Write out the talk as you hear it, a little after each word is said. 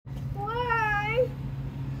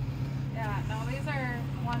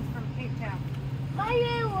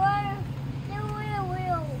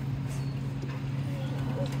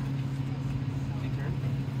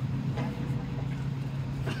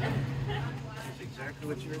exactly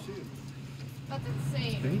what you assumed. That's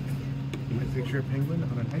insane. Think? You might picture a penguin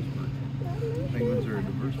on an iceberg. Penguins are a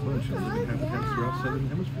diverse bunch and live in habitats throughout the southern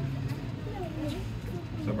hemisphere.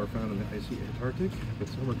 Some are found in the icy Antarctic, but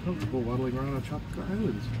some are comfortable waddling around on tropical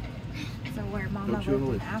islands. So where Mama lived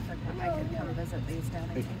in Africa, I could come visit these down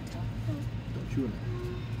in Cape Town. Don't you and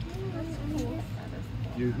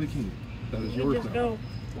you're the king. That is yours now. Go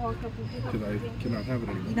walk up and pick up. Because I cannot have it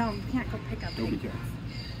anymore. No, you can't go pick up Nobody penguins. can.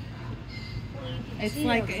 It's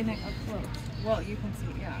like in a close. Well, you can see,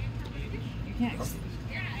 yeah. You can't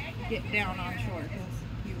get down on shore because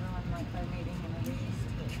you ruin like their mating and everything.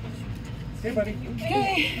 Hey, buddy.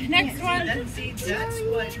 Okay, next one. That's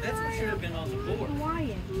what should have been on the board.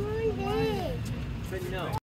 Wyatt. But no.